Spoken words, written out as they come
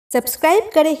Subscribe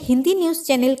करें Hindi news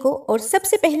channel को और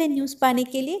सबसे पहले न्यूज़ पाने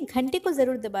के लिए घंटे को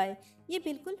जरूर दबाएं। ये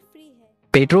बिल्कुल फ्री है।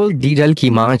 पेट्रोल डीजल की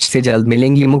मांच से जल्द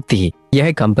मिलेंगी मुक्ति।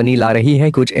 यह कंपनी ला रही है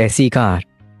कुछ ऐसी कार।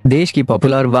 देश की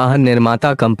पॉपुलर वाहन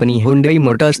निर्माता कंपनी हुंडई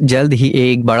मोटर्स जल्द ही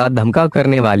एक बड़ा धमाका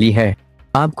करने वाली है।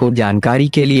 आपको जानकारी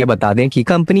के लिए बता दें कि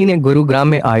कंपनी ने गुरुग्राम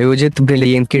में आयोजित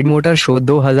ब्रिलियंट किड मोटर शो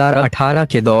 2018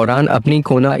 के दौरान अपनी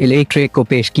कोना इलेक्ट्रिक को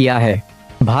पेश किया है।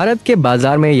 भारत के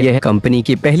बाजार में यह कंपनी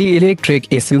की पहली इलेक्ट्रिक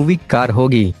एसयूवी कार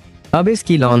होगी। अब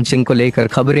इसकी लॉन्चिंग को लेकर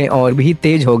खबरें और भी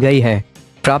तेज हो गई है।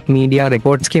 प्राप्त मीडिया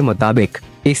रिपोर्ट्स के मुताबिक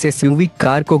इस एसयूवी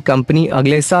कार को कंपनी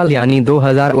अगले साल यानी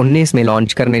 2019 में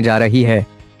लॉन्च करने जा रही है।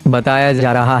 बताया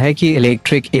जा रहा है कि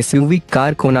इलेक्ट्रिक एसयूवी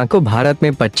कार कोना को भारत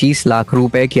में 25 लाख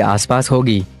रुपए के आसपास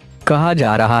होगी। कहा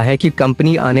जा रहा है कि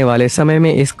कंपनी आने वाले समय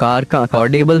में इस कार का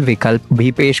अफोर्डेबल विकल्प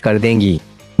भी पेश कर देंगी।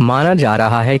 माना जा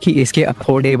रहा है कि इसके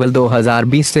अफोर्डेबल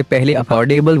 2020 से पहले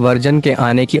अफोर्डेबल वर्जन के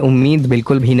आने की उम्मीद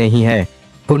बिल्कुल भी नहीं है।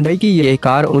 हुंडई की ये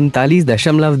कार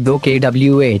 39.2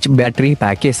 kWh बैटरी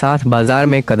पैक के साथ बाजार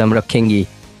में कदम रखेंगी,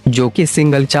 जो कि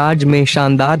सिंगल चार्ज में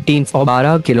शानदार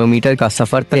 312 किलोमीटर का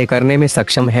सफर तय करने में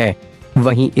सक्षम है।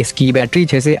 वहीं इसकी बैटरी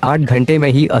 6 से 8 घंटे में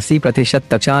ही 80%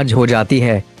 तक चार्ज हो जाती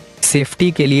है।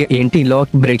 सेफ्टी के लिए एंटी लॉक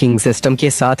ब्रेकिंग सिस्टम के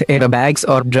साथ एयरबैग्स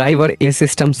और driver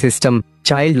assistant system,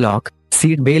 child lock,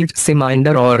 seat belt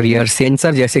reminder और रियर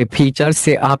सेंसर जैसे फीचर्स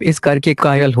से आप इस कार के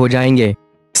कायल हो जाएंगे।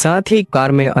 साथ ही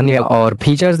कार में अन्य और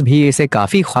फीचर्स भी इसे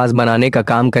काफी खास बनाने का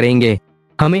काम करेंगे।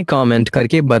 हमें कमेंट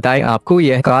करके बताएं आपको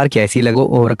यह कार कैसी लगी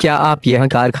और क्या आप यह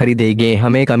कार खरीदेंगे।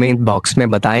 हमें कमेंट बॉक्स में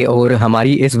बताएं और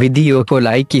हमारी इस वीडियो को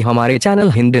लाइक की हमारे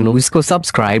चैनल हिंदी न्यूज़ को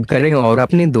सब्सक्राइब करें और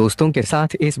अपने दोस्तों के साथ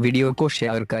इस वीडियो को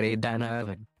शेयर करें।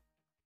 धन्यवाद।